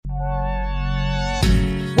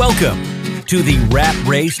Welcome to the Rat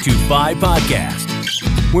Race to 5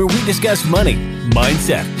 podcast, where we discuss money,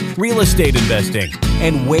 mindset, real estate investing,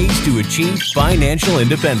 and ways to achieve financial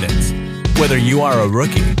independence. Whether you are a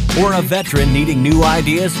rookie or a veteran needing new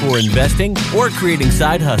ideas for investing or creating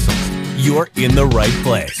side hustles, you're in the right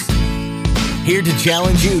place. Here to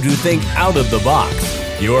challenge you to think out of the box,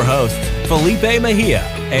 your hosts, Felipe Mejia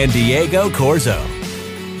and Diego Corzo.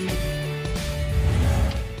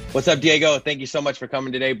 What's up, Diego? Thank you so much for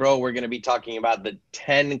coming today, bro. We're going to be talking about the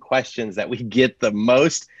 10 questions that we get the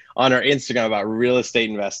most on our Instagram about real estate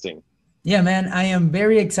investing. Yeah, man, I am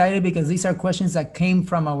very excited because these are questions that came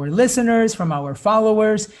from our listeners, from our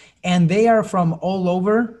followers, and they are from all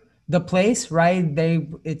over the place, right?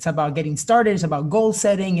 It's about getting started. It's about goal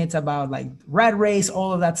setting. It's about like rat race,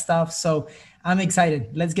 all of that stuff. So I'm excited.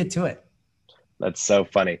 Let's get to it. That's so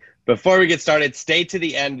funny. Before we get started, stay to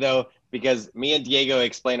the end though, because me and Diego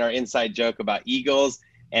explain our inside joke about Eagles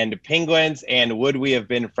and Penguins and would we have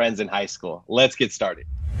been friends in high school. Let's get started.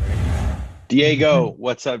 Diego,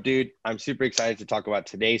 what's up, dude? I'm super excited to talk about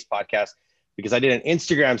today's podcast because I did an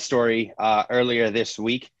Instagram story earlier this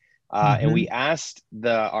week, and we asked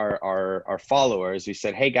our followers. We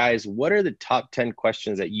said, "Hey guys, what are the top 10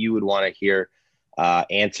 questions that you would want to hear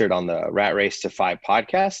answered on the Rat Race to 5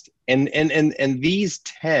 podcast?" And these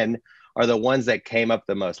 10 are the ones that came up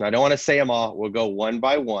the most. And I don't want to say them all. We'll go one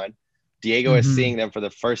by one. Diego is seeing them for the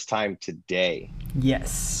first time today.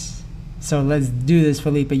 Yes. So let's do this,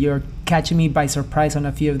 Felipe. You're catching me by surprise on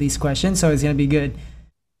a few of these questions, so it's going to be good.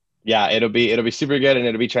 Yeah, it'll be super good and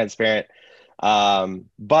it'll be transparent.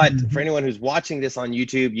 But for anyone who's watching this on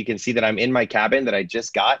YouTube, you can see that I'm in my cabin that I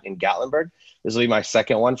just got in Gatlinburg. This will be my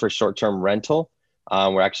second one for short-term rental.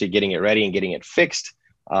 We're actually getting it ready and getting it fixed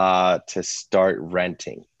to start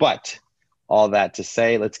renting. But all that to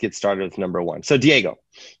say, let's get started with number one. So Diego,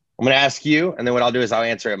 I'm going to ask you, and then what I'll do is I'll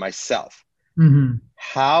answer it myself.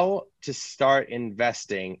 How to start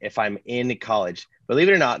investing if I'm in college? Believe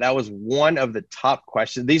it or not, that was one of the top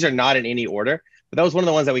questions. These are not in any order, but that was one of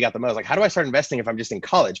the ones that we got the most. Like, how do I start investing if I'm just in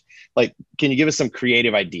college? Like, can you give us some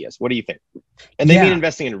creative ideas? What do you think? And they mean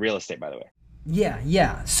investing in real estate, by the way.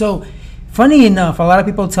 Yeah. So funny enough, a lot of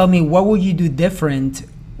people tell me, what would you do different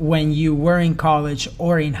when you were in college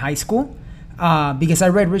or in high school? Because I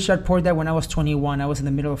read Rich Dad Poor Dad when I was 21. I was in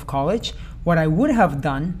the middle of college. What I would have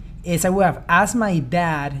done is I would have asked my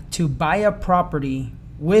dad to buy a property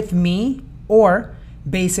with me, or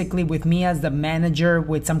basically with me as the manager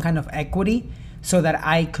with some kind of equity, so that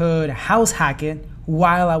I could house hack it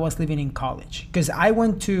while I was living in college. Because I grew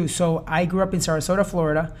up in Sarasota,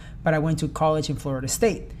 Florida, but I went to college in Florida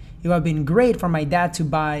State. It would have been great for my dad to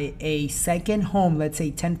buy a second home, let's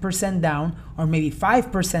say 10% down or maybe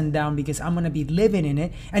 5% down, because I'm going to be living in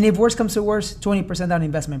it. And if worse comes to worse, 20% down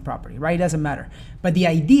investment property, right? It doesn't matter. But the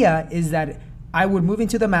idea is that I would move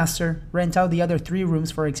into the master, rent out the other 3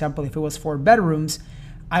 rooms, for example. If it was 4 bedrooms,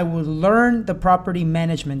 I would learn the property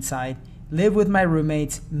management side, live with my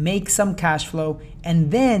roommates, make some cash flow,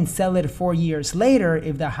 and then sell it 4 years later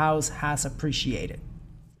if the house has appreciated.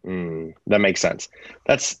 That makes sense.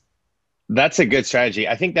 That's a good strategy.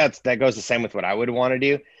 I think that goes the same with what I would want to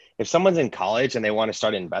do. If someone's in college and they want to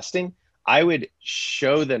start investing, I would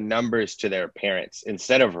show the numbers to their parents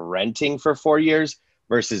instead of renting for 4 years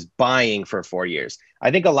versus buying for 4 years.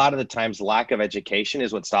 I think a lot of the times lack of education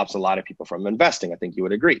is what stops a lot of people from investing. I think you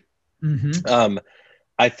would agree.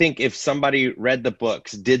 I think if somebody read the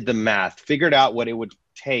books, did the math, figured out what it would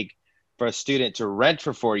take for a student to rent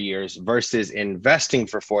for 4 years versus investing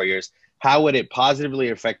for 4 years, how would it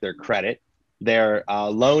positively affect their credit, their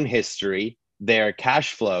loan history, their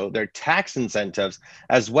cash flow, their tax incentives,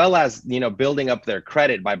 as well as, building up their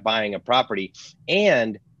credit by buying a property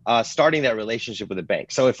and starting that relationship with a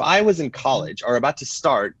bank. So if I was in college or about to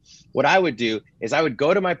start, what I would do is I would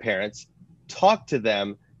go to my parents, talk to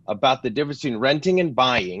them about the difference between renting and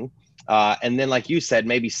buying, and then, like you said,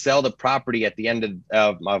 maybe sell the property at the end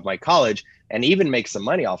of my college and even make some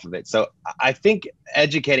money off of it. So I think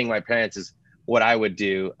educating my parents is what I would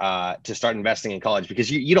do to start investing in college,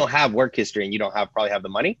 because you don't have work history and you don't probably have the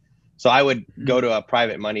money. So I would go to a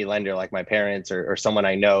private money lender like my parents or someone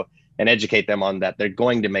I know and educate them on that they're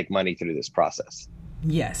going to make money through this process.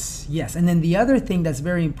 Yes. And then the other thing that's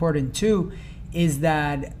very important too is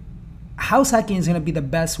that house hacking is going to be the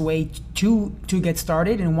best way to get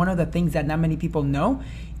started. And one of the things that not many people know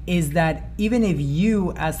is that even if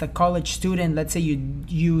you, as a college student, let's say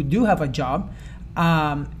you do have a job,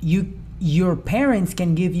 your parents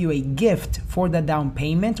can give you a gift for the down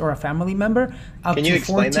payment, or a family member up Can you to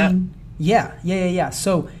explain 14. that? Yeah.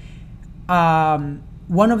 So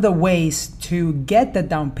one of the ways to get the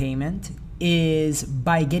down payment is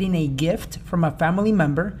by getting a gift from a family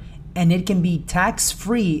member, and it can be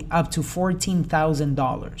tax-free up to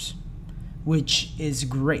 $14,000, which is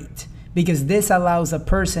great because this allows a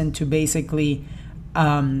person to basically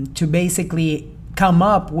come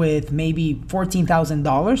up with maybe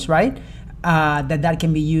 $14,000, right? That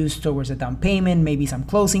can be used towards a down payment, maybe some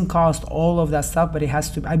closing cost, all of that stuff. But it has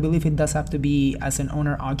to, I believe it does have to be as an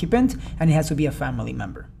owner occupant, and it has to be a family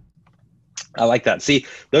member. I like that. See,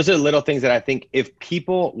 those are little things that I think if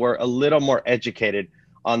people were a little more educated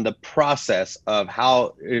on the process of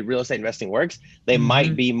how real estate investing works, they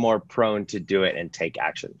might be more prone to do it and take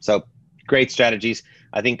action. So great strategies.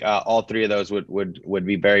 I think all three of those would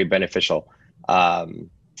be very beneficial. And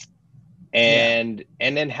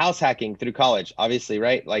then house hacking through college, obviously,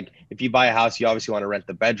 right? Like if you buy a house, you obviously want to rent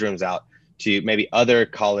the bedrooms out to maybe other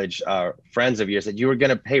college friends of yours that you were going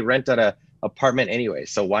to pay rent at a apartment anyway.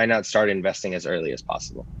 So why not start investing as early as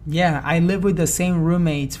possible? Yeah, I lived with the same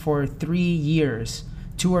roommates for 3 years,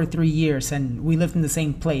 2 or 3 years, and we lived in the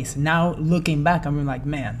same place. Now looking back, I'm like,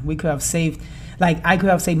 man, we could have saved, like I could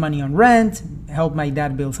have saved money on rent, helped my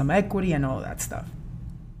dad build some equity and all that stuff.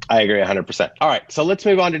 I agree 100%. All right, so let's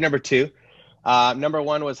move on to number two. Number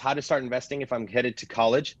one was how to start investing if I'm headed to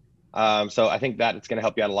college. So I think that it's going to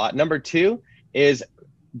help you out a lot. Number two is,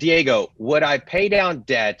 Diego, would I pay down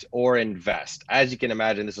debt or invest? As you can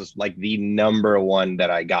imagine, this was like the number one that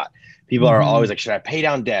I got. People are always like, should I pay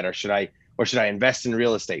down debt or should I invest in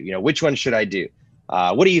real estate? You know, which one should I do?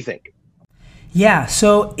 What do you think? Yeah,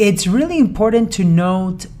 so it's really important to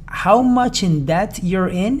note how much in debt you're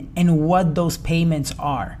in and what those payments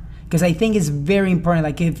are. Because I think it's very important.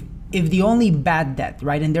 Like if the only bad debt,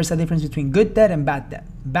 right? And there's a difference between good debt and bad debt.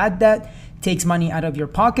 Bad debt takes money out of your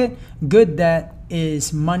pocket. Good debt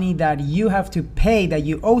is money that you have to pay, that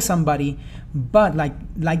you owe somebody, but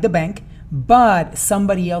like the bank, but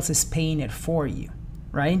somebody else is paying it for you,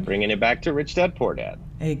 right? Bringing it back to Rich Dad, Poor Dad.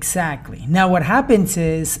 Exactly. Now what happens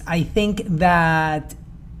is, I think that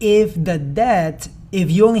if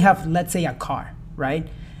you only have, let's say, a car, right?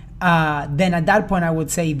 Then at that point, I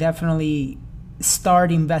would say definitely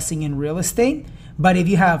start investing in real estate. But if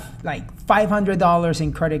you have like $500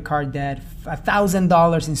 in credit card debt,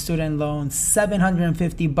 $1,000 in student loans,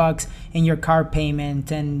 $750 in your car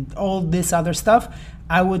payment, and all this other stuff,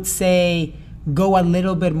 I would say go a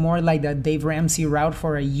little bit more like the Dave Ramsey route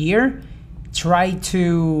for a year. Try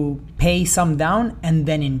to pay some down and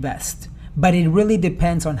then invest. But it really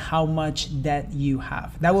depends on how much debt you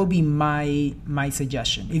have. That will be my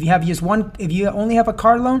suggestion. If you only have a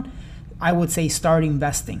car loan, I would say start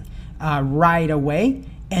investing right away,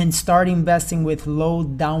 and start investing with low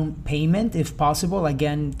down payment if possible.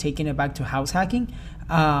 Again, taking it back to house hacking,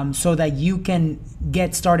 so that you can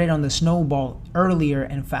get started on the snowball earlier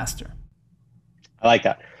and faster. I like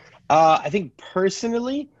that. I think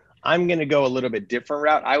personally, I'm going to go a little bit different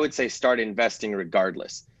route. I would say start investing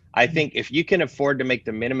regardless. I think if you can afford to make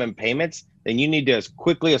the minimum payments, then you need to, as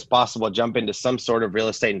quickly as possible, jump into some sort of real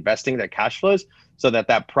estate investing that cash flows so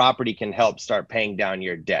that property can help start paying down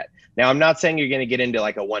your debt. Now, I'm not saying you're going to get into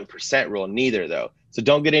like a 1% rule, neither though. So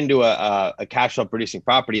don't get into a cash flow producing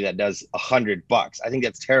property that does $100. I think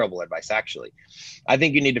that's terrible advice, actually. I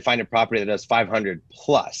think you need to find a property that does 500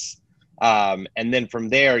 plus. And then from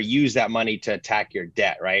there, use that money to attack your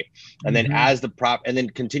debt, right? And then and then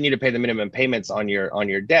continue to pay the minimum payments on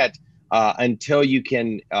your debt until you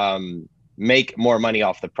can make more money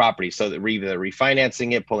off the property. So that either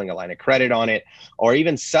refinancing it, pulling a line of credit on it, or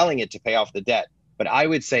even selling it to pay off the debt. But I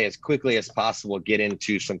would say as quickly as possible, get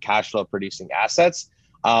into some cash flow producing assets,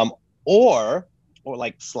 or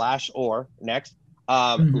next.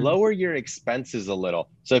 Lower your expenses a little.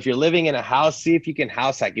 So if you're living in a house, see if you can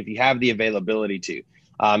house hack if you have the availability to.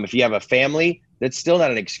 If you have a family, that's still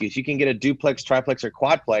not an excuse. You can get a duplex, triplex, or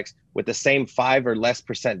quadplex with the same 5% or less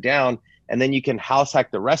down, and then you can house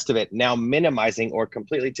hack the rest of it, now minimizing or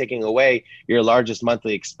completely taking away your largest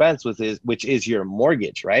monthly expense, which is your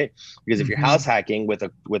mortgage, right? Because if you're house hacking with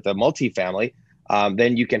a multifamily,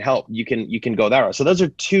 then you can go that route. So those are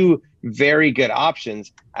two very good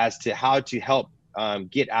options as to how to help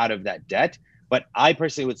get out of that debt. But I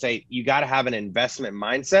personally would say you got to have an investment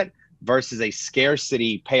mindset versus a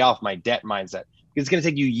scarcity pay off my debt mindset. It's going to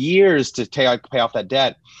take you years to pay off that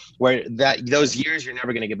debt, where those years you're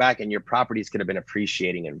never going to get back, and your property is going to have been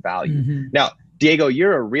appreciating in value. Now, Diego,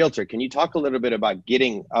 you're a realtor. Can you talk a little bit about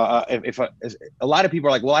getting, if a lot of people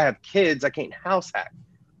are like, well, I have kids, I can't house hack.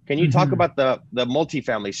 Can you talk about the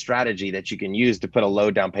multifamily strategy that you can use to put a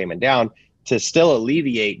low down payment down to still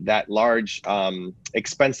alleviate that large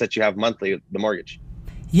expense that you have monthly, the mortgage?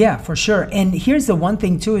 Yeah, for sure. And here's the one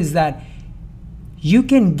thing too, is that you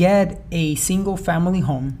can get a single family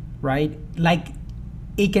home, right? Like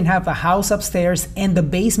it can have a house upstairs and the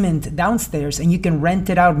basement downstairs, and you can rent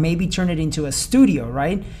it out, maybe turn it into a studio,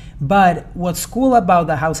 right? But what's cool about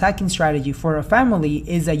the house hacking strategy for a family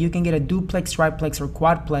is that you can get a duplex, triplex, or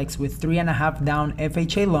quadplex with 3.5 down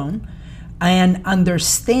FHA loan, and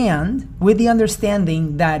understand with the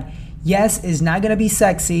understanding that yes, it's not gonna be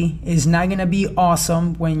sexy, it's not gonna be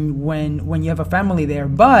awesome when you have a family there,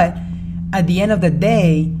 but at the end of the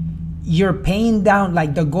day, you're paying down.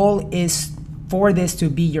 Like the goal is for this to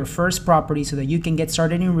be your first property so that you can get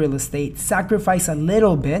started in real estate, sacrifice a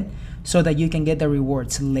little bit so that you can get the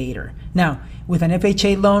rewards later. Now, with an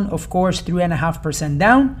FHA loan, of course, 3.5%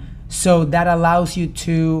 down. So that allows you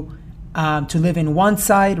to live in one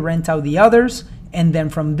side, rent out the others. And then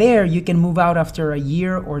from there, you can move out after a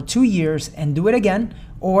year or 2 years and do it again.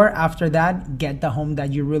 Or after that, get the home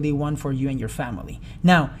that you really want for you and your family.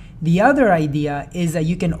 Now, the other idea is that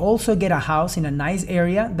you can also get a house in a nice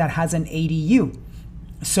area that has an ADU.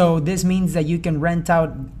 So this means that you can rent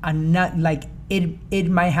out it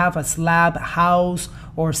might have a slab house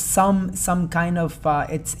or some kind of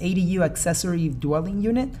it's ADU, accessory dwelling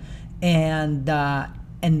unit, and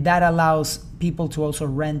that allows people to also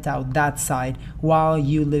rent out that side while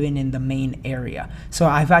you living in the main area. So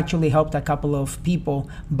I've actually helped a couple of people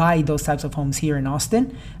buy those types of homes here in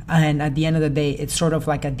Austin. And at the end of the day, it's sort of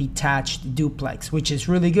like a detached duplex, which is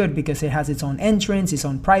really good because it has its own entrance, its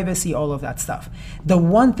own privacy, all of that stuff. The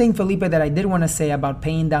one thing, Felipe, that I did want to say about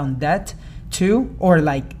paying down debt too, or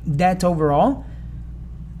like debt overall,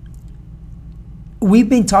 we've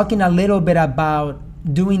been talking a little bit about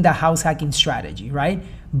doing the house hacking strategy, right?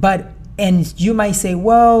 And you might say,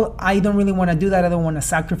 well, I don't really want to do that. I don't want to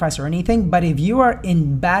sacrifice or anything. But if you are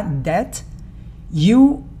in bad debt,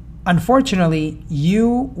 unfortunately,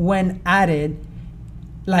 when added,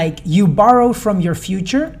 like you borrow from your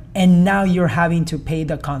future and now you're having to pay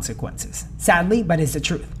the consequences. Sadly, but it's the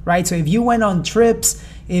truth, right? So if you went on trips,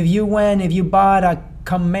 if you bought a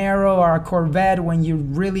Camaro or a Corvette when you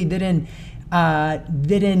really didn't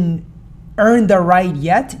earn the right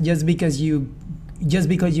yet, just because you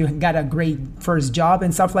got a great first job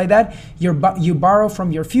and stuff like that, you borrow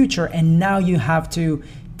from your future, and now you have to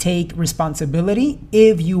take responsibility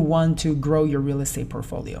if you want to grow your real estate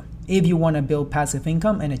portfolio, if you want to build passive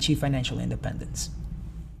income and achieve financial independence.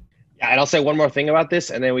 Yeah, and I'll say one more thing about this,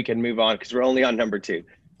 and then we can move on because we're only on number 2.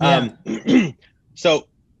 Yeah. So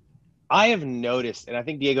I have noticed, and I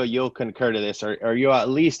think, Diego, you'll concur to this, or you'll at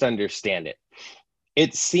least understand it.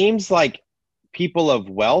 It seems like people of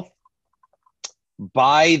wealth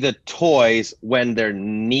buy the toys when they're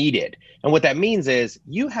needed. And what that means is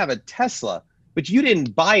you have a Tesla, but you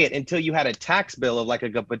didn't buy it until you had a tax bill of like a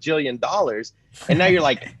bajillion dollars. And now you're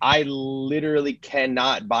like, I literally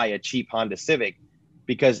cannot buy a cheap Honda Civic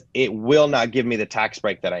because it will not give me the tax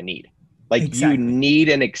break that I need. Like exactly. You need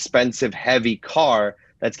an expensive, heavy car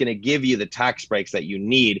that's going to give you the tax breaks that you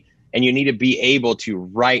need. And you need to be able to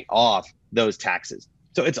write off those taxes.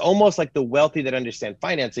 So it's almost like the wealthy that understand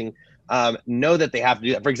financing know that they have to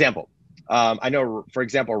do that. For example, I know, for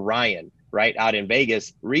example, Ryan, right, out in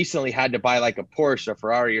Vegas, recently had to buy like a Porsche, a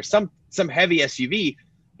Ferrari, or some heavy SUV,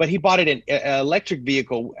 but he bought it an electric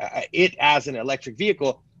vehicle, as an electric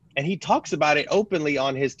vehicle, and he talks about it openly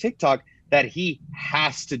on his TikTok that he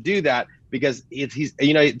has to do that because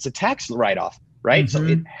it's a tax write-off, right? Mm-hmm.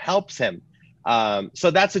 So it helps him.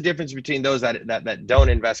 So that's the difference between those that don't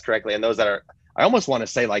invest correctly and those that are. I almost want to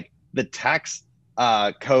say like the tax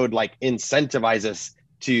code like incentivizes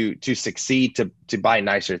to succeed, to buy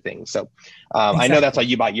nicer things. So exactly. I know that's why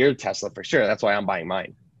you bought your Tesla for sure. That's why I'm buying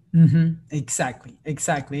mine. Mm-hmm.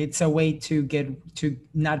 Exactly. It's a way to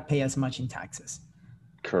not pay as much in taxes.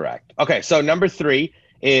 Correct. Okay. So number 3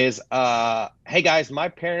 is, hey guys, my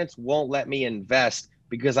parents won't let me invest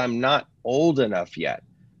because I'm not old enough yet.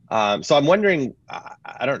 So I'm wondering,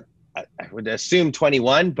 I would assume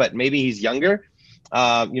 21, but maybe he's younger.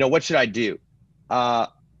 What should I do?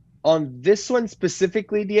 On this one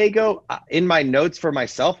specifically, Diego, in my notes for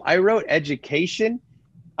myself, I wrote education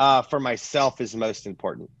for myself is most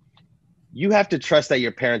important. You have to trust that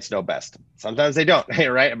your parents know best. Sometimes they don't,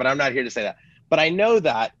 right? But I'm not here to say that. But I know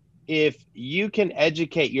that if you can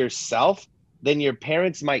educate yourself, then your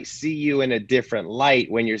parents might see you in a different light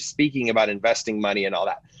when you're speaking about investing money and all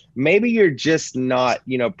that. Maybe you're just not,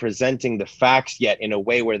 presenting the facts yet in a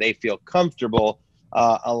way where they feel comfortable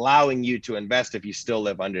allowing you to invest if you still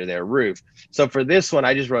live under their roof. So for this one,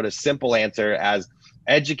 I just wrote a simple answer as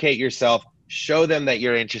educate yourself, show them that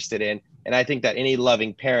you're interested in. And I think that any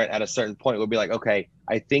loving parent at a certain point will be like, okay,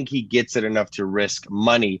 I think he gets it enough to risk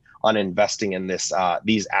money on investing in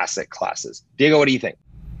these asset classes. Diego, what do you think?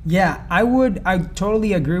 Yeah, I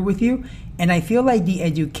totally agree with you. And I feel like the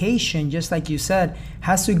education, just like you said,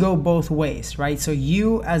 has to go both ways, right? So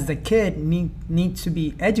you as the kid need to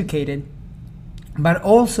be educated, but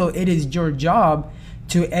also it is your job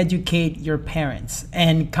to educate your parents.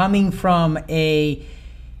 And coming from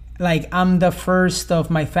I'm the first of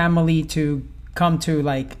my family to come to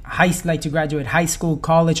to graduate high school,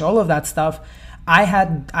 college, all of that stuff. I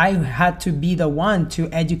had to be the one to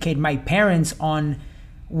educate my parents on.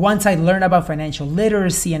 Once I learned about financial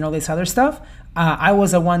literacy and all this other stuff, I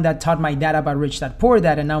was the one that taught my dad about Rich Dad Poor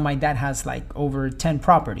Dad, and now my dad has over 10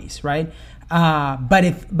 properties, right? But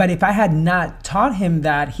if I had not taught him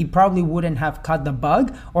that, he probably wouldn't have caught the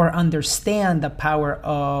bug or understand the power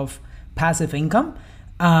of passive income.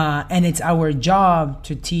 And it's our job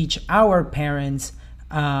to teach our parents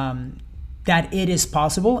that it is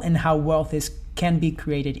possible and how wealth can be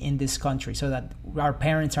created in this country, so that our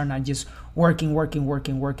parents are not just working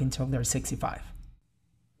until they're 65.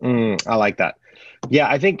 I like that. Yeah,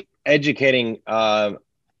 I think educating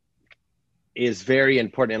is very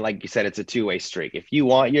important. And like you said, it's a two-way street. If you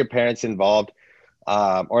want your parents involved,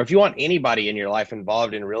 or if you want anybody in your life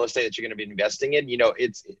involved in real estate that you're going to be investing in,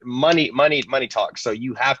 it's money talks. So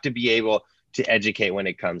you have to be able to educate when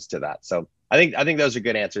it comes to that. So I think those are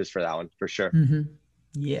good answers for that one, for sure. Mm-hmm.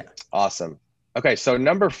 Yeah. Awesome. Okay, so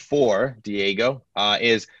number 4, Diego,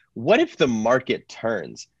 is what if the market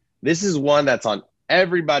turns? This is one that's on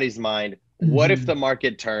everybody's mind. Mm-hmm. What if the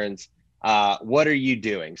market turns? What are you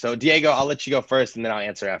doing? So Diego, I'll let you go first and then I'll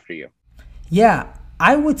answer after you. Yeah,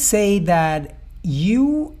 I would say that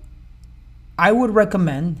I would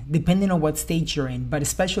recommend, depending on what stage you're in, but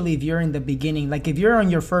especially if you're in the beginning, if you're on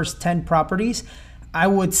your first 10 properties, I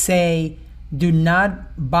would say do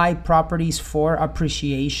not buy properties for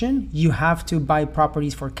appreciation. You have to buy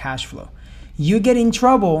properties for cash flow. You get in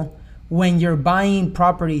trouble when you're buying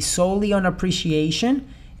property solely on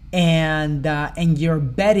appreciation and you're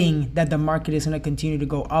betting that the market is going to continue to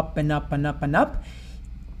go up and up and up and up,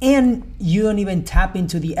 and you don't even tap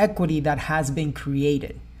into the equity that has been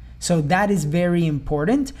created. So that is very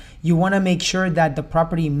important. You want to make sure that the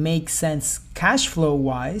property makes sense cash flow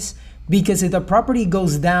wise, because if the property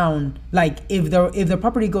goes down, if the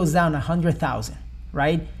property goes down 100,000,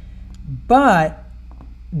 right, but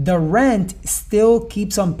the rent still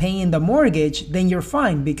keeps on paying the mortgage, then you're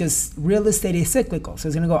fine, because real estate is cyclical. So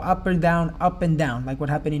it's going to go up and down, like what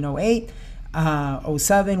happened in 08,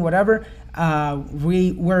 07, whatever.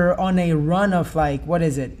 We're on a run of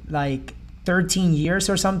 13 years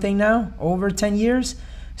or something now, over 10 years.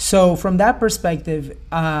 So from that perspective,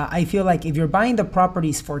 I feel like if you're buying the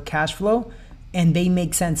properties for cash flow and they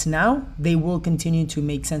make sense now, they will continue to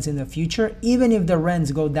make sense in the future, even if the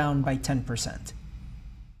rents go down by 10%.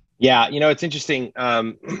 Yeah, it's interesting.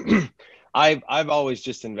 I've always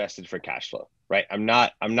just invested for cash flow, right? I'm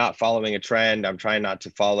not following a trend. I'm trying not to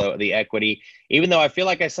follow the equity, even though I feel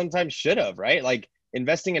like I sometimes should have, right?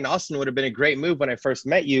 Investing in Austin would have been a great move when I first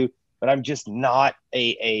met you, but I'm just not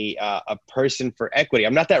a person for equity.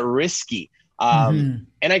 I'm not that risky. And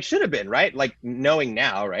I should have been, right? Knowing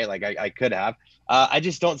now, right? I could have. I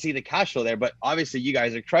just don't see the cash flow there, but obviously you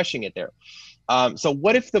guys are crushing it there. So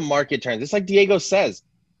what if the market turns? It's like Diego says,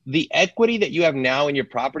 the equity that you have now in your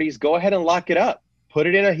properties, go ahead and lock it up. Put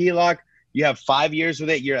it in a HELOC. You have 5 years with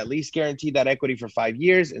it. You're at least guaranteed that equity for 5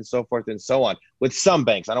 years, and so forth and so on. With some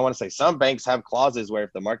banks, I don't want to say, some banks have clauses where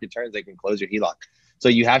if the market turns, they can close your HELOC. So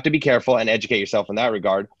you have to be careful and educate yourself in that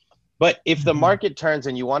regard. But if the market turns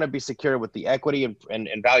and you want to be secure with the equity and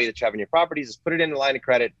value that you have in your properties, just put it in a line of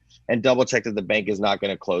credit and double check that the bank is not going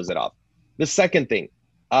to close it off. The second thing,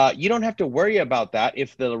 you don't have to worry about that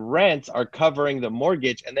if the rents are covering the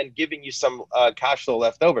mortgage and then giving you some cash flow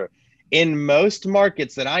left over. In most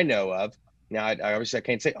markets that I know of, now I obviously I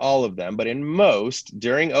can't say all of them, but in most,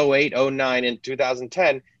 during 08, 09, and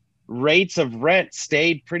 2010, rates of rent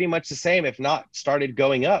stayed pretty much the same, if not started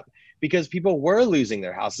going up, because people were losing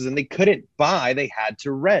their houses and they couldn't buy, they had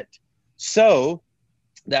to rent. So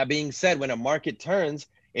that being said, when a market turns,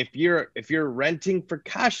 if you're renting for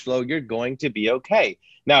cash flow, you're going to be okay.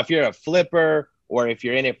 Now, if you're a flipper or if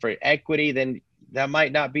you're in it for equity, then that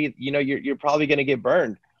might not be, you're probably going to get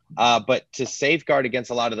burned. But to safeguard against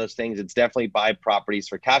a lot of those things, it's definitely buy properties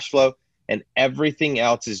for cash flow, and everything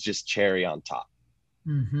else is just cherry on top.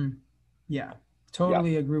 Yeah,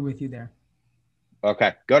 totally agree with you there.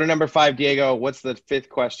 Okay, go to number 5, Diego. What's the 5th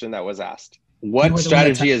question that was asked? What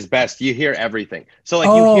strategy is best? You hear everything. So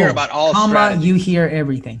you hear about all strategies. You hear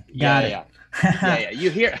everything. Got it. Yeah.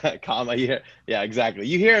 You hear, comma, you hear, yeah, exactly.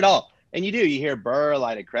 You hear it all. And you do, you hear Burr,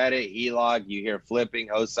 line of credit, HELOC, you hear flipping,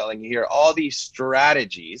 wholesaling, you hear all these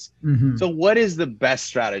strategies. So what is the best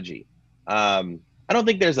strategy? I don't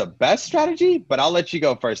think there's a best strategy, but I'll let you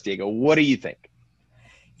go first, Diego. What do you think?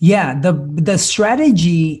 Yeah, the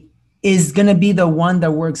strategy is going to be the one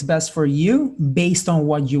that works best for you based on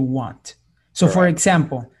what you want. So for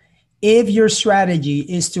example, if your strategy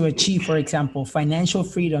is to achieve, for example, financial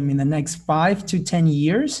freedom in the next 5 to 10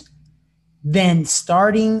 years, then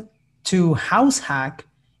starting to house hack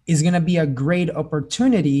is going to be a great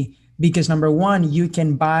opportunity because number one, you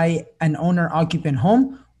can buy an owner occupant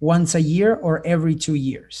home once a year or every 2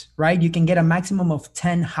 years, right? You can get a maximum of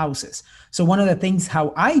 10 houses. So one of the things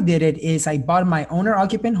how I did it is I bought my owner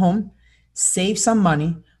occupant home, saved some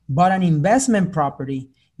money, bought an investment property,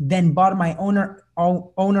 then bought my owner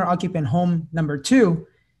occupant home number 2,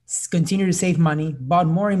 continue to save money, bought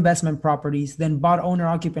more investment properties, then bought owner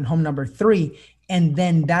occupant home number 3, and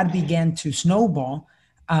then that began to snowball.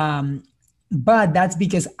 But that's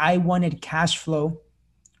because I wanted cash flow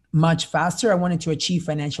much faster. I wanted to achieve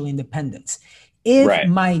financial independence. If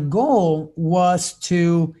my goal was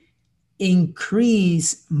to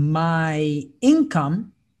increase my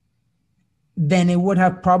income, then I would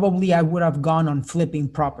have gone on flipping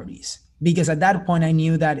properties. Because at that point, I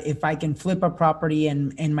knew that if I can flip a property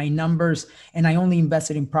and my numbers, and I only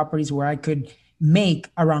invested in properties where I could make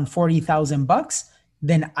around $40,000,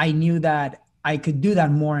 then I knew that I could do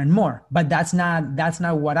that more and more. But that's not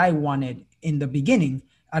what I wanted in the beginning.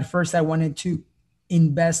 At first, I wanted to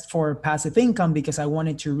invest for passive income because I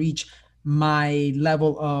wanted to reach the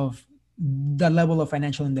level of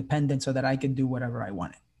financial independence so that I could do whatever I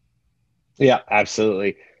wanted. Yeah,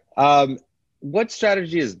 absolutely. What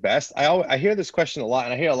strategy is best? I hear this question a lot,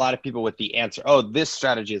 and I hear a lot of people with the answer, oh, this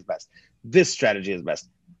strategy is best. This strategy is best.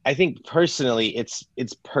 I think personally,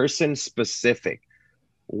 it's person specific.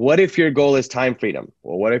 What if your goal is time freedom?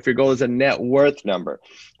 Well, what if your goal is a net worth number?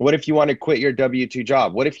 What if you want to quit your W-2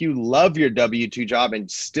 job? What if you love your W-2 job and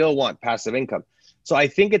still want passive income? So I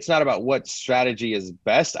think it's not about what strategy is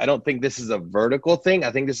best. I don't think this is a vertical thing.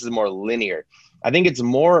 I think this is more linear. I think it's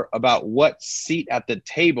more about what seat at the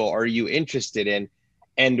table are you interested in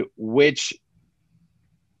and what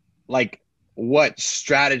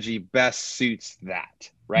strategy best suits that,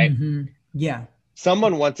 right? Yeah.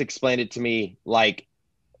 Someone once explained it to me like,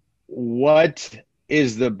 what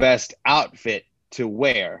is the best outfit to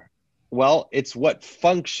wear? Well, it's what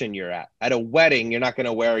function you're at. At a wedding, you're not going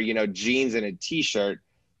to wear, jeans and a t-shirt,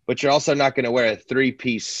 but you're also not going to wear a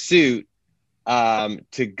 3-piece suit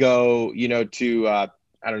to go, to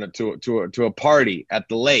a party at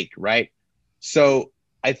the lake, right? So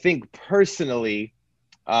I think personally,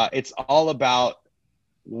 it's all about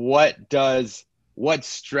what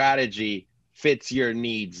strategy fits your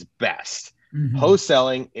needs best.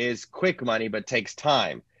 Wholesaling is quick money, but takes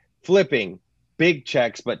time. Flipping, big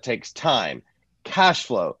checks, but takes time. Cash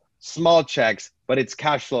flow, small checks, but it's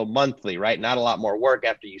cash flow monthly, right? Not a lot more work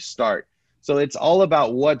after you start. So it's all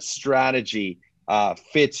about what strategy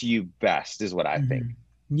fits you best is what I think.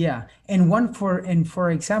 Yeah. And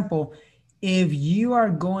for example, if you are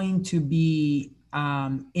going to be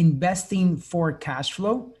investing for cash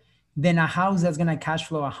flow, then a house that's going to cash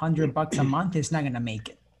flow $100 a month is not going to make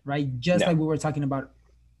it, right? Just like we were talking about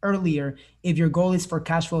earlier, if your goal is for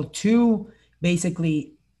cash flow to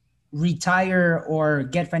basically retire or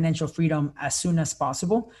get financial freedom as soon as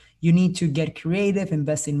possible, you need to get creative,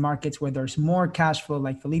 invest in markets where there's more cash flow,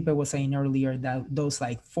 like Felipe was saying earlier, that those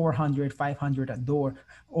like 400, 500 a door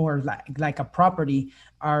or like a property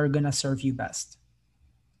are going to serve you best.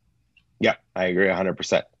 Yeah, I agree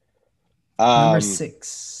 100%. Number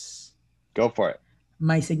 6. Go for it.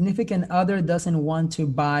 My significant other doesn't want to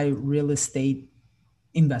buy real estate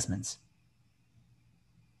investments.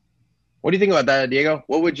 What do you think about that, Diego?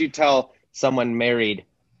 What would you tell someone married,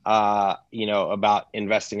 about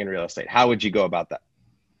investing in real estate? How would you go about that?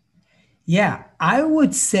 Yeah, I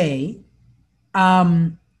would say,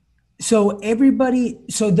 so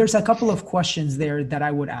there's a couple of questions there that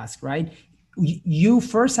I would ask, right? You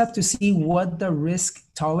first have to see what the risk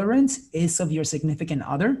tolerance is of your significant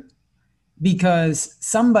other, because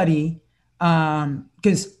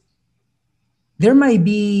because there might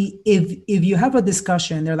be, if you have a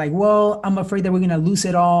discussion, they're like, well, I'm afraid that we're going to lose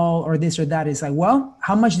it all or this or that. It's like, well,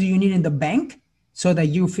 how much do you need in the bank so that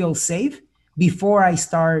you feel safe before I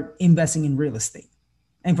start investing in real estate?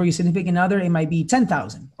 And for your significant other, it might be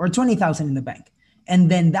 10,000 or 20,000 in the bank. And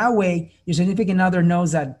then that way your significant other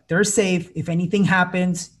knows that they're safe. If anything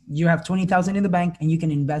happens, you have 20,000 in the bank and you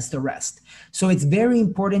can invest the rest. So it's very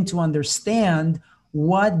important to understand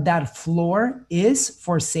what that floor is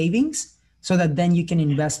for savings so that then you can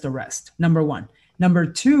invest the rest. Number one. Number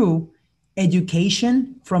two,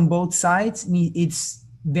 education from both sides. It's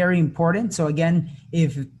very important. So again,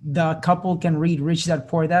 if the couple can read Rich Dad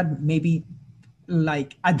Poor Dad, maybe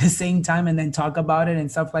like at the same time and then talk about it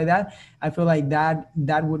and stuff like that, I feel like that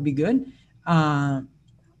would be good. And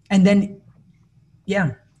then,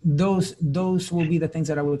 yeah, those will be the things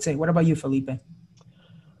that I would say. What about you, Felipe?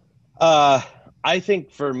 I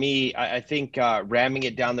think for me, I think ramming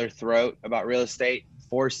it down their throat about real estate,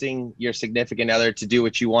 forcing your significant other to do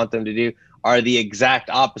what you want them to do, are the exact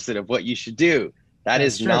opposite of what you should do.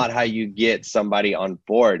 That's true. Not how you get somebody on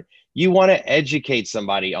board. You want to educate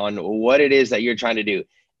somebody on what it is that you're trying to do.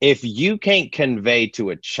 If you can't convey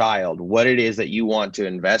to a child what it is that you want to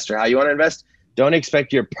invest or how you want to invest, don't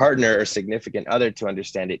expect your partner or significant other to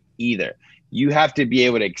understand it either. You have to be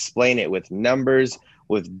able to explain it with numbers,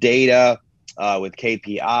 with data, with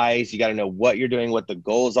KPIs. You got to know what you're doing, what the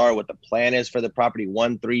goals are, what the plan is for the property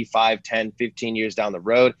 1, 3, 5, 10, 15 years down the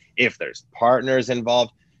road, if there's partners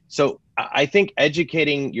involved. So I think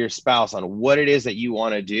educating your spouse on what it is that you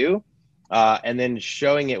want to do, and then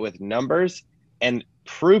showing it with numbers and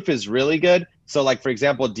proof is really good. So like, for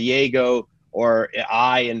example, Diego or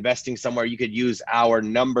I investing somewhere, you could use our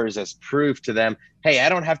numbers as proof to them. Hey, I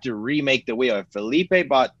don't have to remake the wheel. If Felipe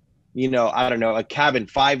bought, I don't know, a cabin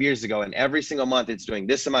 5 years ago and every single month it's doing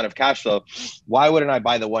this amount of cash flow, why wouldn't I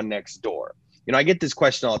buy the one next door? I get this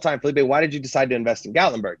question all the time. Felipe, why did you decide to invest in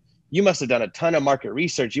Gatlinburg? You must have done a ton of market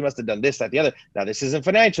research. You must have done this, that, the other. Now, this isn't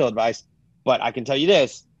financial advice, but I can tell you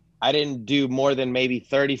this. I didn't do more than maybe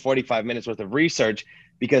 30, 45 minutes worth of research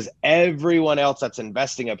because everyone else that's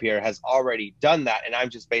investing up here has already done that. And I'm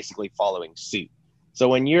just basically following suit. So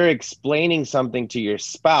when you're explaining something to your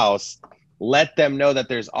spouse, let them know that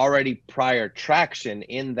there's already prior traction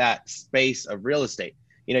in that space of real estate.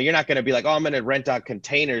 You're not going to be like, oh, I'm going to rent out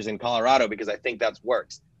containers in Colorado because I think that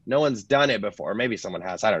works. No one's done it before. Maybe someone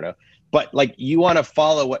has, I don't know. But like, you want to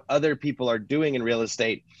follow what other people are doing in real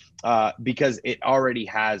estate because it already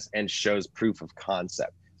has and shows proof of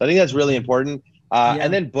concept. So I think that's really important.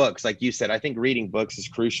 And then books, like you said, I think reading books is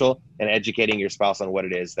crucial and educating your spouse on what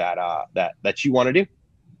it is that you want to do.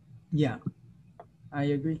 Yeah, I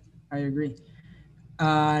agree.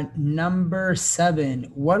 Number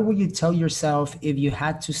 7, what would you tell yourself if you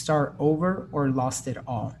had to start over or lost it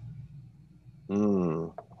all?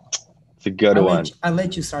 It's a good one. I'll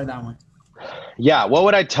let you start that one. Yeah. What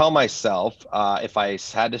would I tell myself if I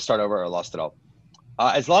had to start over or lost it all?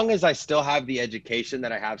 As long as I still have the education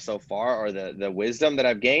that I have so far or the wisdom that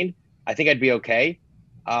I've gained, I think I'd be okay.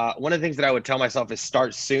 One of the things that I would tell myself is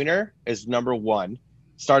start sooner is number one.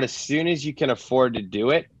 Start as soon as you can afford to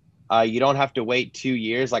do it. You don't have to wait 2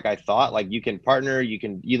 years like I thought. Like, you can partner,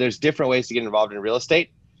 there's different ways to get involved in real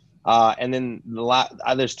estate. And then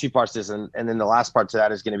there's 2 parts to this. And then the last part to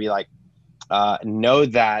that is going to be like, know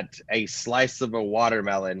that a slice of a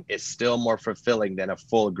watermelon is still more fulfilling than a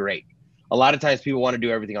full grape. A lot of times people want to do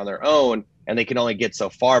everything on their own and they can only get so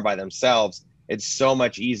far by themselves. It's so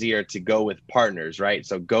much easier to go with partners, right?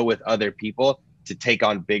 So go with other people to take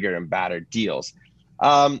on bigger and badder deals.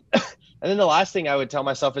 And then the last thing I would tell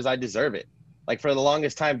myself is I deserve it. Like, for the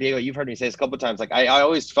longest time, Diego, you've heard me say this a couple of times, like I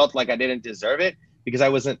always felt like I didn't deserve it because I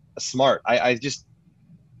wasn't smart.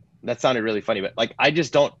 That sounded really funny, but like, I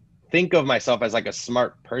just don't think of myself as like a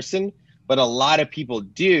smart person, but a lot of people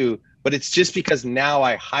do. But it's just because now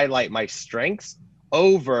I highlight my strengths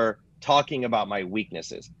over talking about my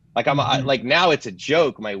weaknesses. Like, like, now it's a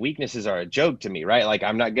joke. My weaknesses are a joke to me, right? Like,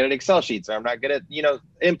 I'm not good at Excel sheets, or I'm not good at,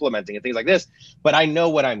 implementing and things like this, but I know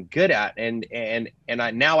what I'm good at. And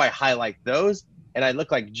now I highlight those and I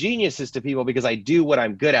look like geniuses to people because I do what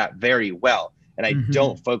I'm good at very well. And I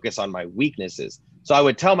don't focus on my weaknesses. So I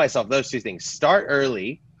would tell myself those 2 things: start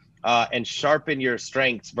early and sharpen your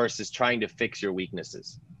strengths versus trying to fix your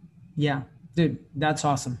weaknesses. Yeah, dude, that's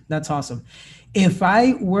awesome. If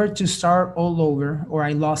I were to start all over or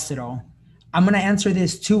I lost it all, I'm going to answer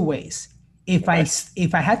this 2 ways. If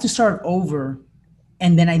I had to start over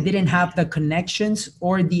and then I didn't have the connections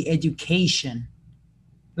or the education,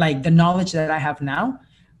 like the knowledge that I have now,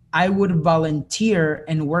 I would volunteer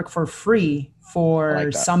and work for free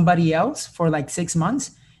for somebody else for like 6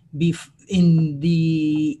 months in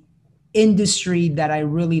the industry that I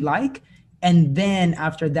really like. And then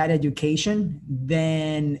after that education,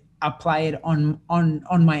 then apply it on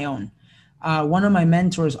my own. One of my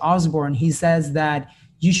mentors, Osborne, he says that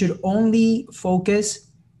you should only focus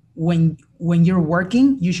when you're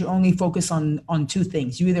working, you should only focus on 2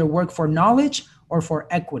 things. You either work for knowledge or for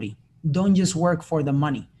equity. Don't just work for the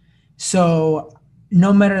money. So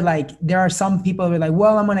no matter, like, there are some people who are like,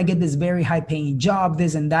 well, I'm going to get this very high paying job,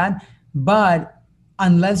 this and that. But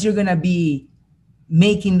unless you're going to be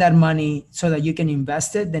making that money so that you can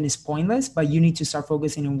invest it, then it's pointless. But you need to start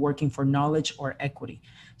focusing on working for knowledge or equity.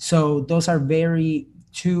 So those are very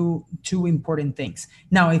two important things.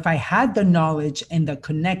 Now, if I had the knowledge and the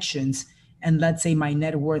connections, and let's say my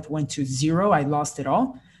net worth went to zero, I lost it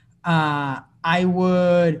all, I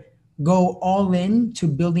would go all in to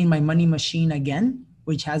building my money machine again,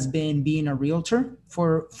 which has been being a realtor,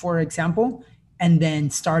 for example, and then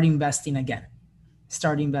start investing again,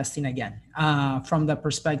 from the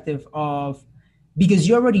perspective of, because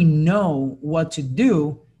you already know what to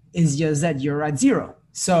do, is just that you're at zero.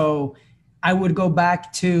 So I would go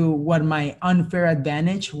back to what my unfair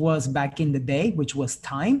advantage was back in the day, which was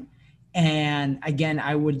time. And again,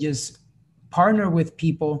 I would just partner with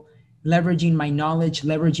people, leveraging my knowledge,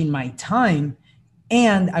 leveraging my time,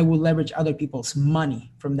 and I will leverage other people's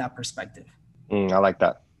money from that perspective. I like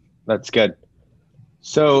that. That's good.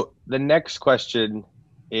 So the next question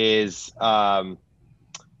is, how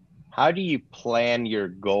do you plan your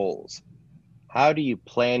goals? How do you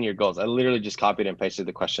plan your goals? I literally just copied and pasted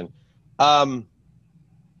the question.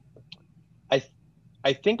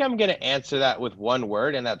 I think I'm going to answer that with one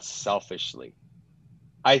word, and that's selfishly.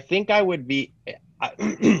 I think I would be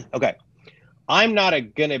okay. I'm not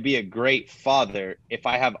going to be a great father if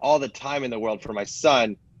I have all the time in the world for my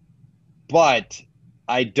son, but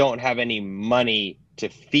I don't have any money to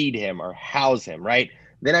feed him or house him, right?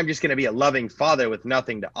 Then I'm just going to be a loving father with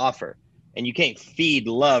nothing to offer. And you can't feed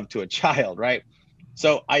love to a child, right?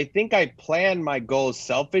 So I think I plan my goals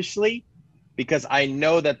selfishly because I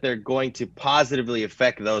know that they're going to positively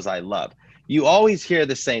affect those I love. You always hear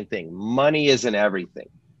the same thing: money isn't everything.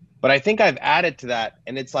 But I think I've added to that,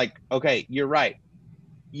 and it's like, okay, you're right.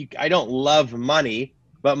 I don't love money,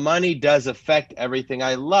 but money does affect everything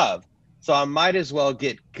I love. So I might as well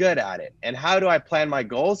get good at it. And how do I plan my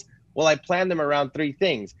goals? Well, I plan them around three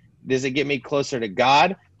things. Does it get me closer to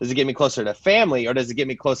God? Does it get me closer to family? Or does it get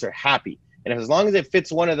me closer happy? And as long as it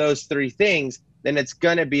fits one of those three things, then it's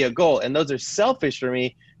going to be a goal. And those are selfish for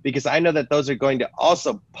me because I know that those are going to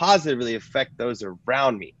also positively affect those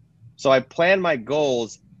around me. So I plan my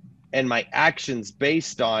goals and my actions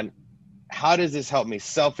based on, how does this help me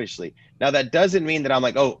selfishly? Now, that doesn't mean that I'm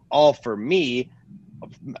like, oh, all for me.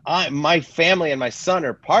 My family and my son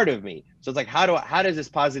are part of me. So it's like, how does this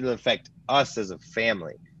positively affect us as a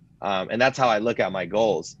family? And that's how I look at my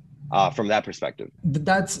goals from that perspective.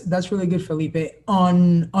 That's really good, Felipe.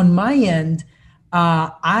 On my end,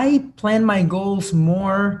 I plan my goals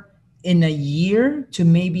more in a year to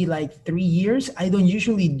maybe like 3 years. I don't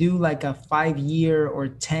usually do like a 5 year or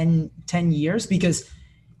 10 years, because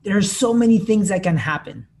there's so many things that can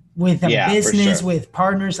happen with a business, sure. with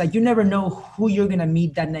partners. Like, you never know who you're going to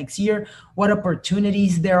meet that next year, what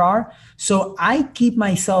opportunities there are. So I keep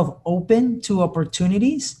myself open to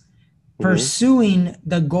opportunities, pursuing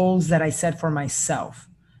the goals that I set for myself.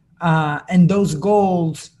 And those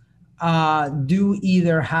goals do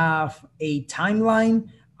either have a timeline,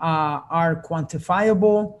 are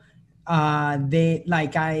quantifiable. I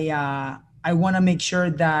want to make sure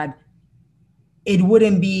that it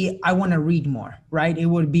wouldn't be, I want to read more, right? It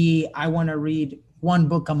would be, I want to read one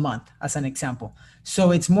book a month, as an example. So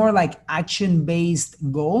it's more like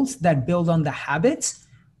action-based goals that build on the habits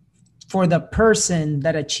for the person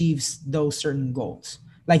that achieves those certain goals.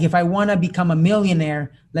 Like, if I want to become a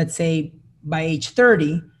millionaire, let's say by age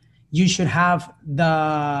 30, you should have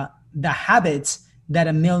the habits that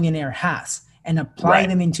a millionaire has and apply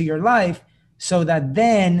them into your life, so that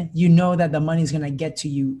then you know that the money is going to get to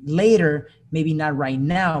you later, maybe not right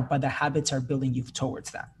now, but the habits are building you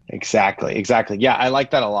towards that. Exactly. Yeah, I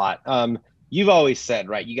like that a lot. You've always said,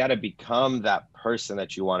 right, you got to become that person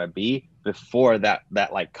that you want to be before that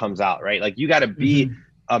like comes out, right? Like, you got to be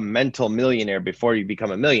a mental millionaire before you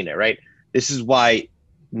become a millionaire, right? This is why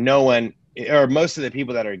no one, or most of the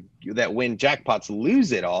people that win jackpots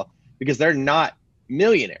lose it all, because they're not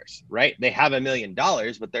millionaires, right? They have $1 million,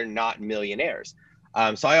 but they're not millionaires.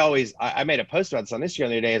 So I made a post about this on Instagram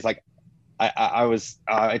the other day. It's like,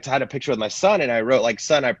 I had a picture with my son, and I wrote, like,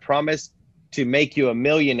 son, I promise to make you a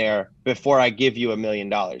millionaire before I give you $1 million,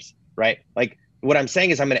 right? Like, what I'm saying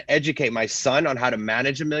is, I'm going to educate my son on how to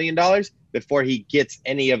manage $1 million before he gets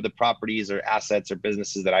any of the properties or assets or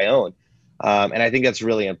businesses that I own. And I think that's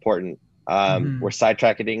really important. We're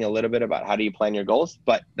sidetracking a little bit about how do you plan your goals,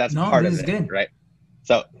 but that's part of it, good. Right?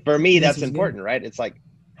 So for me, that's important, good. Right? It's like,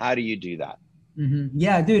 how do you do that?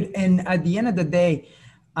 Yeah, dude. And at the end of the day,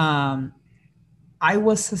 I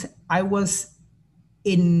was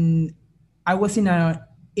in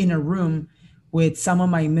a room with some of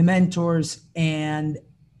my mentors, and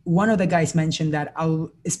one of the guys mentioned that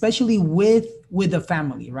especially with the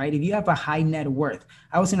family, right? If you have a high net worth,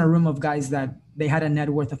 I was in a room of guys that they had a net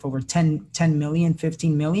worth of over 10 million,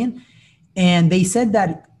 15 million. And they said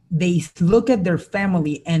that they look at their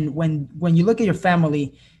family, and when you look at your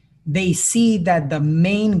family, they see that the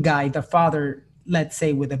main guy, the father, let's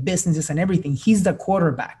say with the businesses and everything, he's the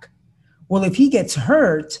quarterback. Well, if he gets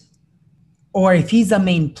hurt or if he's the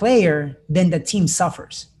main player, then the team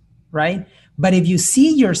suffers, right? But if you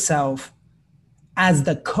see yourself as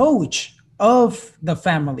the coach of the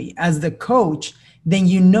family, as the coach, then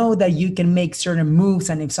you know that you can make certain moves.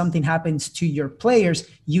 And if something happens to your players,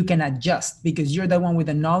 you can adjust because you're the one with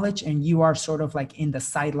the knowledge and you are sort of like in the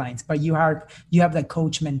sidelines, but you have the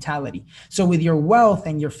coach mentality. So with your wealth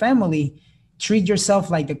and your family, treat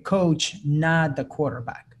yourself like the coach, not the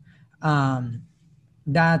quarterback.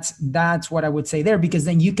 That's what I would say there, because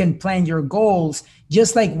then you can plan your goals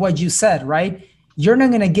just like what you said, right? You're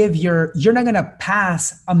not going to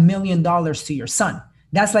pass $1 million to your son.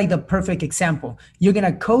 That's like the perfect example. You're going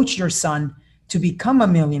to coach your son to become a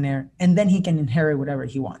millionaire, and then he can inherit whatever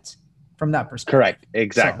he wants from that perspective. Correct.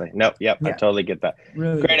 Exactly. So, nope. Yep. Yeah. I totally get that.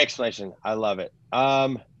 Really great good explanation. I love it.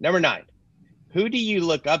 Number 9, who do you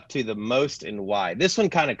look up to the most and why? This one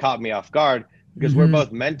kind of caught me off guard because we're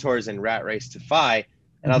both mentors in Rat Race to FI.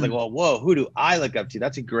 And I was like, well, whoa, who do I look up to?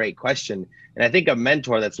 That's a great question. And I think a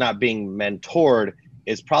mentor that's not being mentored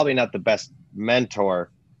is probably not the best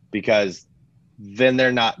mentor, because then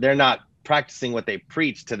they're not practicing what they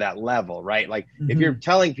preach to that level, right? Like if you're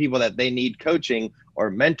telling people that they need coaching or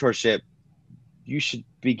mentorship, you should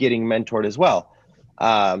be getting mentored as well.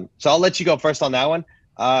 So I'll let you go first on that one.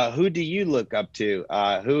 Who do you look up to?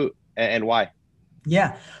 Who and why?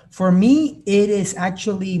 Yeah, for me, it is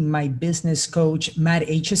actually my business coach, Matt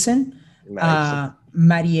Aitchison.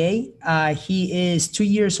 Matty A. He is 2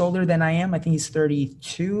 years older than I am. I think he's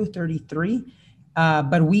 32, 33.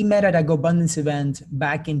 But we met at a GoBundance event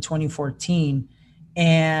back in 2014.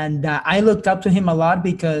 And I looked up to him a lot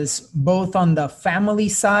because both on the family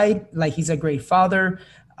side, like he's a great father,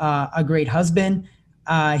 a great husband.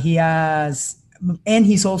 And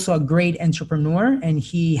he's also a great entrepreneur, and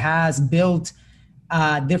he has built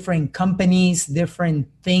different companies, different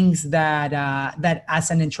things that as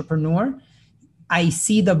an entrepreneur, I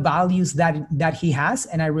see the values that he has,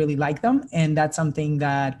 and I really like them. And that's something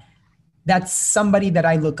that's somebody that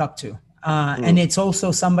I look up to. And it's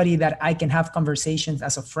also somebody that I can have conversations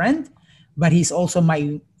as a friend, but he's also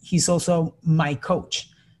my coach.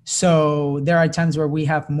 So there are times where we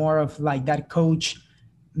have more of like that coach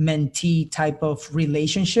mentee type of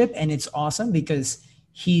relationship. And it's awesome because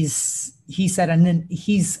he's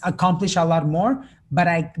accomplished a lot more, but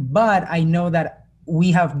I know that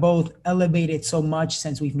we have both elevated so much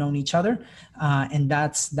since we've known each other. And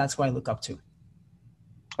that's what I look up to.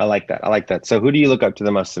 I like that. So who do you look up to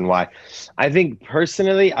the most and why? I think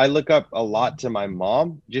personally, I look up a lot to my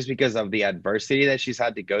mom just because of the adversity that she's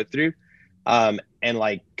had to go through. And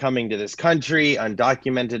like coming to this country,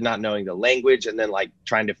 undocumented, not knowing the language, and then like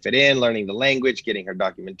trying to fit in, learning the language, getting her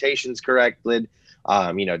documentations corrected,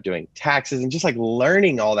 doing taxes and just like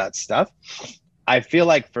learning all that stuff. I feel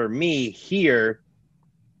like for me here,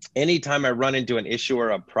 anytime I run into an issue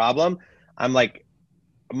or a problem, I'm like,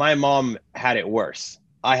 my mom had it worse.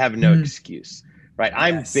 I have no excuse, right? Yes.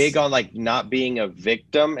 I'm big on like not being a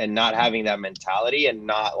victim and not having that mentality, and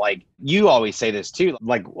not like, you always say this too,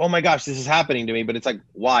 like, oh my gosh, this is happening to me, but it's like,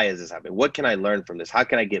 why is this happening? What can I learn from this? How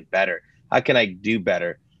can I get better? How can I do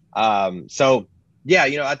better? So yeah,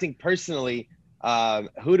 I think personally,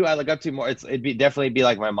 who do I look up to more? It'd definitely be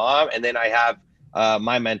like my mom. And then I have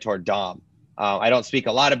my mentor, Dom. I don't speak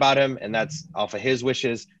a lot about him, and that's off of his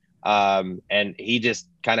wishes. And he just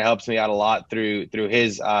kind of helps me out a lot through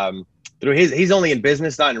his he's only in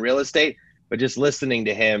business, not in real estate, but just listening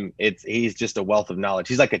to him, he's just a wealth of knowledge.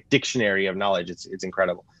 He's like a dictionary of knowledge. It's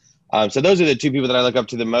incredible. So those are the two people that I look up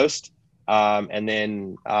to the most. And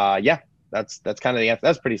then, that's kind of the answer.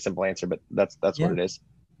 That's a pretty simple answer, but that's what it is.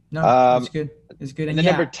 No, that's good. It's good. And then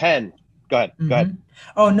number 10, go ahead.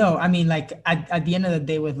 Oh no. I mean, like at the end of the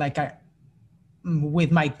day with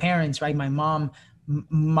with my parents, right? My mom,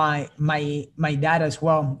 my dad as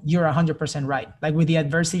well, you're 100% right. Like with the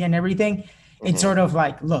adversity and everything, it's sort of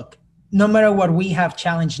like, look, no matter what we have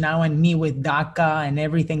challenged now, and me with DACA and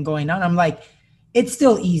everything going on, I'm like, it's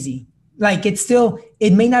still easy. Like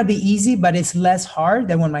it may not be easy, but it's less hard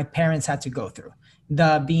than when my parents had to go through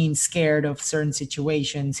the being scared of certain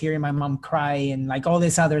situations, hearing my mom cry and like all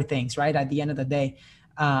these other things, right? At the end of the day,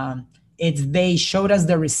 they showed us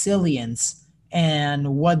the resilience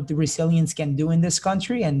and what the resilience can do in this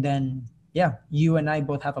country. And then, yeah, you and I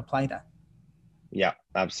both have applied that. Yeah,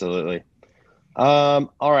 absolutely.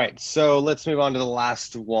 All right, so let's move on to the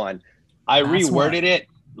last one. I Last reworded one. it.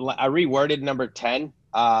 I reworded number 10.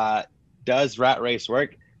 Does Rat Race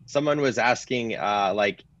work? Someone was asking,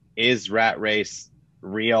 like, is Rat Race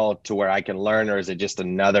real to where I can learn, or is it just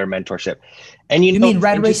another mentorship? And You mean it's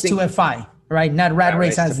Rat Race interesting. 2FI, right? Not Rat Rat Race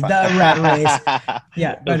Race to as the Rat Race. Fire.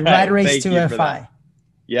 Yeah, but Rat Right. Race Thank you for that. 2FI.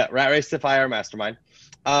 Yeah, Rat Race to Fire Mastermind.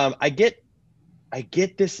 I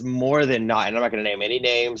get this more than not, and I'm not going to name any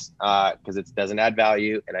names because it doesn't add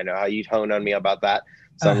value, and I know how you hone on me about that,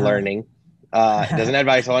 so I'm Uh-huh. learning. It doesn't add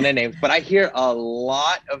value, so I won't name names, but I hear a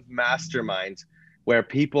lot of masterminds where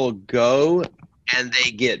people go and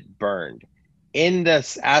they get burned in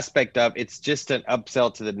this aspect of it's just an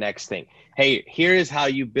upsell to the next thing. Hey, here's how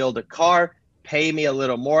you build a car. Pay me a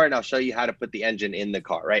little more, and I'll show you how to put the engine in the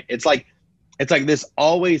car. Right? It's like this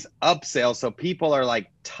always upsell. So people are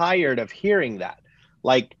like tired of hearing that.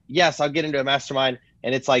 Like, yes, I'll get into a mastermind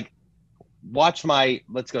and it's like, let's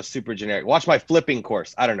go super generic. Watch my flipping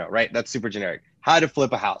course. I don't know, right? That's super generic. How to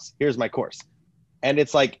flip a house. Here's my course. And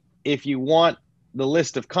it's like, if you want the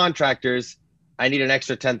list of contractors, I need an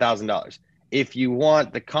extra $10,000. If you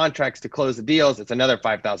want the contracts to close the deals, it's another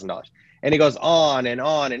 $5,000. And it goes on and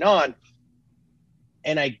on and on.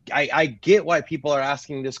 And I get why people are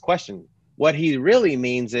asking this question. What he really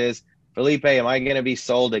means is, Felipe, am I going to be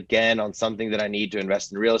sold again on something that I need to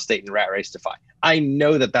invest in real estate and Rat Race to Fi? I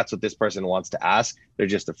know that that's what this person wants to ask. They're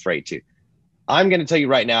just afraid to. I'm going to tell you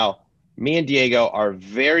right now, me and Diego are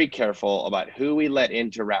very careful about who we let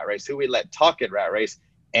into Rat Race, who we let talk at Rat Race,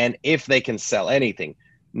 and if they can sell anything.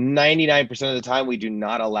 99% of the time, we do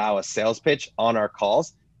not allow a sales pitch on our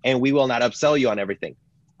calls, and we will not upsell you on everything.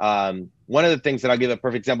 One of the things that I'll give a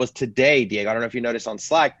perfect example is today, Diego. I don't know if you noticed on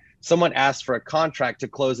Slack, someone asked for a contract to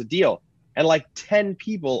close a deal, and like 10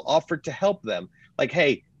 people offered to help them. Like,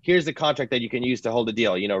 hey, here's the contract that you can use to hold a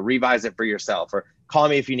deal. Revise it for yourself, or call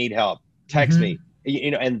me if you need help. Text me.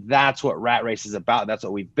 And that's what Rat Race is about. That's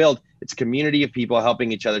what we've built. It's a community of people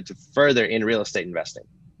helping each other to further in real estate investing.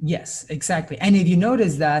 Yes, exactly. And if you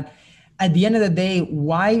notice that at the end of the day,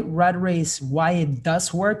 why it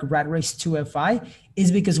does work, Rat Race 2FI,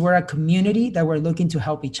 is because we're a community that we're looking to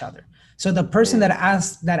help each other. So the person that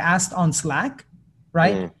asked on Slack,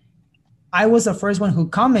 right? I was the first one who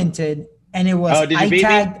commented, and it was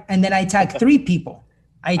and then I tagged 3 people.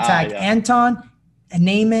 I tagged Anton,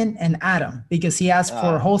 Naaman, and Adam, because he asked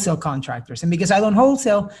for wholesale contractors. And because I don't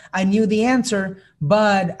wholesale, I knew the answer,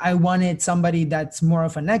 but I wanted somebody that's more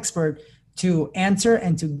of an expert to answer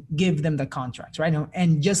and to give them the contracts, right?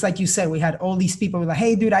 And just like you said, we had all these people like,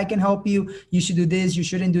 hey, dude, I can help you. You should do this. You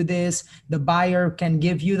shouldn't do this. The buyer can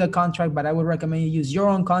give you the contract, but I would recommend you use your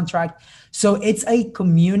own contract. So it's a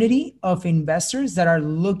community of investors that are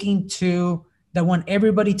that want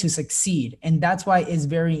everybody to succeed. And that's why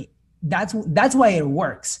that's why it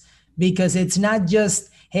works, because it's not just,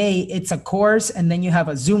 hey, it's a course and then you have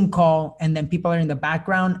a Zoom call and then people are in the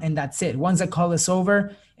background and that's it. Once the call is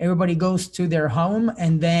over, everybody goes to their home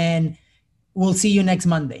and then we'll see you next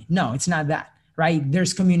Monday. No, it's not that, right?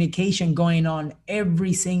 There's communication going on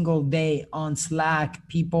every single day on Slack,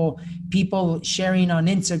 people sharing on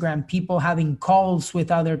Instagram, people having calls with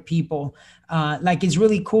other people. Like, it's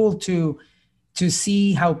really cool to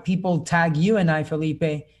see how people tag you and I,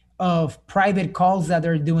 Felipe, of private calls that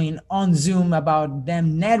they're doing on Zoom about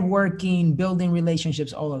them networking, building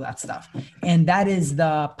relationships, all of that stuff. And that is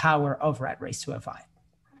the power of Rat Race 2FI.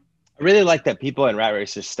 I really like that people in Rat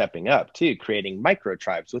Race are stepping up too, creating micro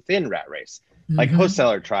tribes within Rat Race, like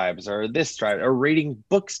wholesaler tribes or this tribe, or reading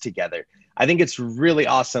books together. I think it's really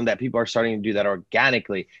awesome that people are starting to do that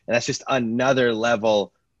organically. And that's just another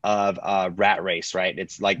level of Rat Race, right?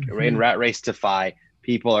 It's like in Rat Race to Fi,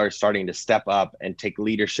 people are starting to step up and take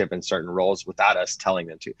leadership in certain roles without us telling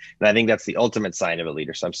them to. And I think that's the ultimate sign of a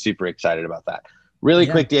leader. So I'm super excited about that. Really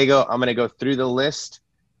quick, Diego, I'm going to go through the list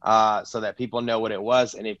so that people know what it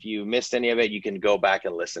was. And if you missed any of it, you can go back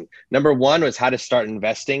and listen. Number 1 was how to start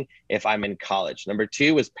investing if I'm in college. Number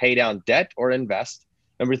 2 was pay down debt or invest.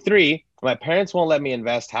 Number 3, my parents won't let me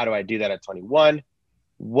invest. How do I do that at 21?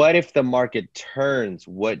 What if the market turns?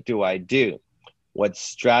 What do I do? What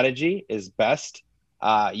strategy is best?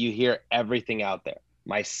 You hear everything out there.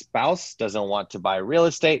 My spouse doesn't want to buy real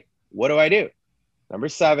estate. What do I do? Number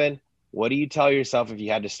 7, what do you tell yourself if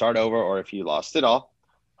you had to start over or if you lost it all?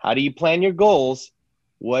 How do you plan your goals?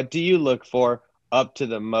 What do you look for up to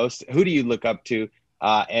the most? Who do you look up to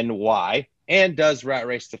and why? And does Rat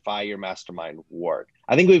Race to Fi your mastermind work?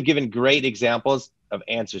 I think we've given great examples of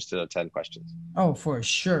answers to the 10 questions. Oh, for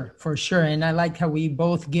sure. For sure. And I like how we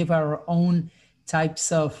both give our own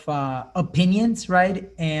types of opinions,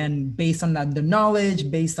 right? And based on that, the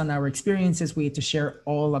knowledge, based on our experiences, we get to share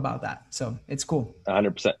all about that. So it's cool.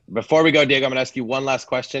 100%. Before we go, Diego, I'm going to ask you one last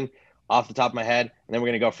question off the top of my head, and then we're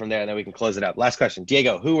going to go from there, and then we can close it up. Last question.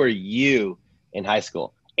 Diego, who were you in high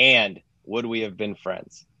school, and would we have been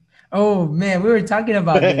friends? Oh, man, we were talking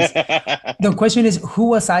about this. The question is, who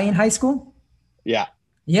was I in high school? Yeah.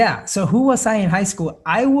 Yeah. So who was I in high school?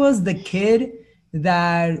 I was the kid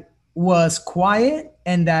that was quiet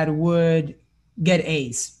and that would get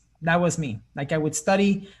A's. That was me. Like I would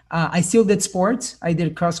study. I still did sports. I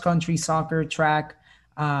did cross country, soccer, track.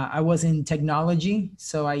 I was in technology.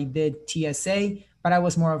 So I did TSA, but I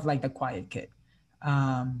was more of like the quiet kid.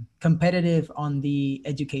 Competitive on the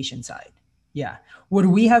education side. Yeah. Would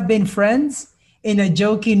we have been friends in a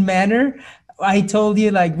joking manner? I told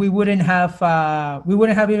you like we wouldn't have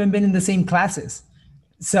even been in the same classes.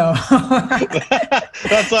 So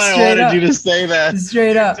that's why I wanted you to say that.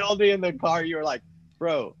 Straight up. You told me in the car, you were like,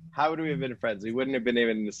 bro, how would we have been friends? We wouldn't have been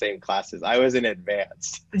even in the same classes. I was in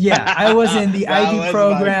advanced. Yeah, I was in the IB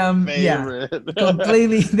program. Yeah,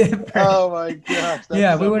 completely different. Oh my gosh.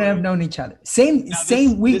 Yeah, we wouldn't have known each other.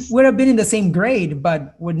 We would have been in the same grade,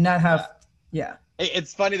 but would not have. Yeah.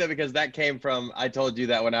 It's funny though, because that came from, I told you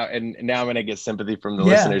that when and now I'm going to get sympathy from the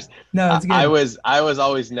listeners. No, it's good. I was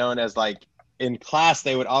always known as like, in class,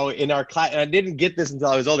 they would always, in our class, and I didn't get this until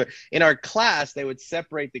I was older. In our class, they would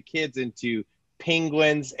separate the kids into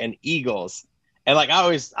penguins and eagles. And like, I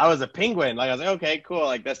was a penguin. Like I was like, okay, cool.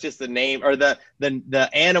 Like that's just the name or the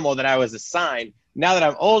animal that I was assigned. Now that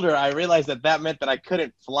I'm older, I realized that meant that I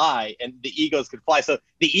couldn't fly and the eagles could fly. So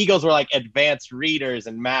the eagles were like advanced readers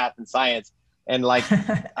in math and science. And like,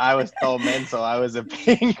 I was told mental, I was a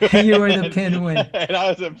penguin. You were the penguin. And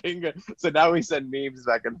I was a penguin. So now we send memes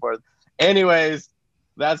back and forth. Anyways,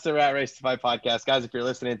 that's the Rat Race to 5 podcast. Guys, if you're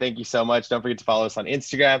listening, thank you so much. Don't forget to follow us on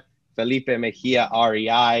Instagram, Felipe Mejia,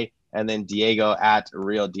 REI, and then Diego at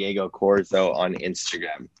Real Diego Corzo on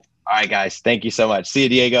Instagram. All right, guys. Thank you so much. See you,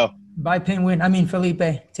 Diego. Bye,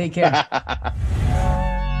 Felipe. Take care.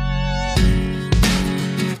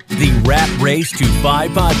 The Rat Race to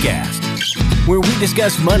 5 podcast, where we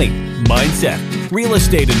discuss money, mindset, real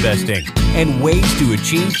estate investing, and ways to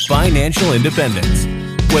achieve financial independence.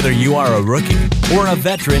 Whether you are a rookie or a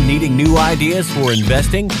veteran needing new ideas for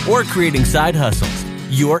investing or creating side hustles,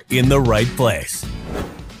 you're in the right place.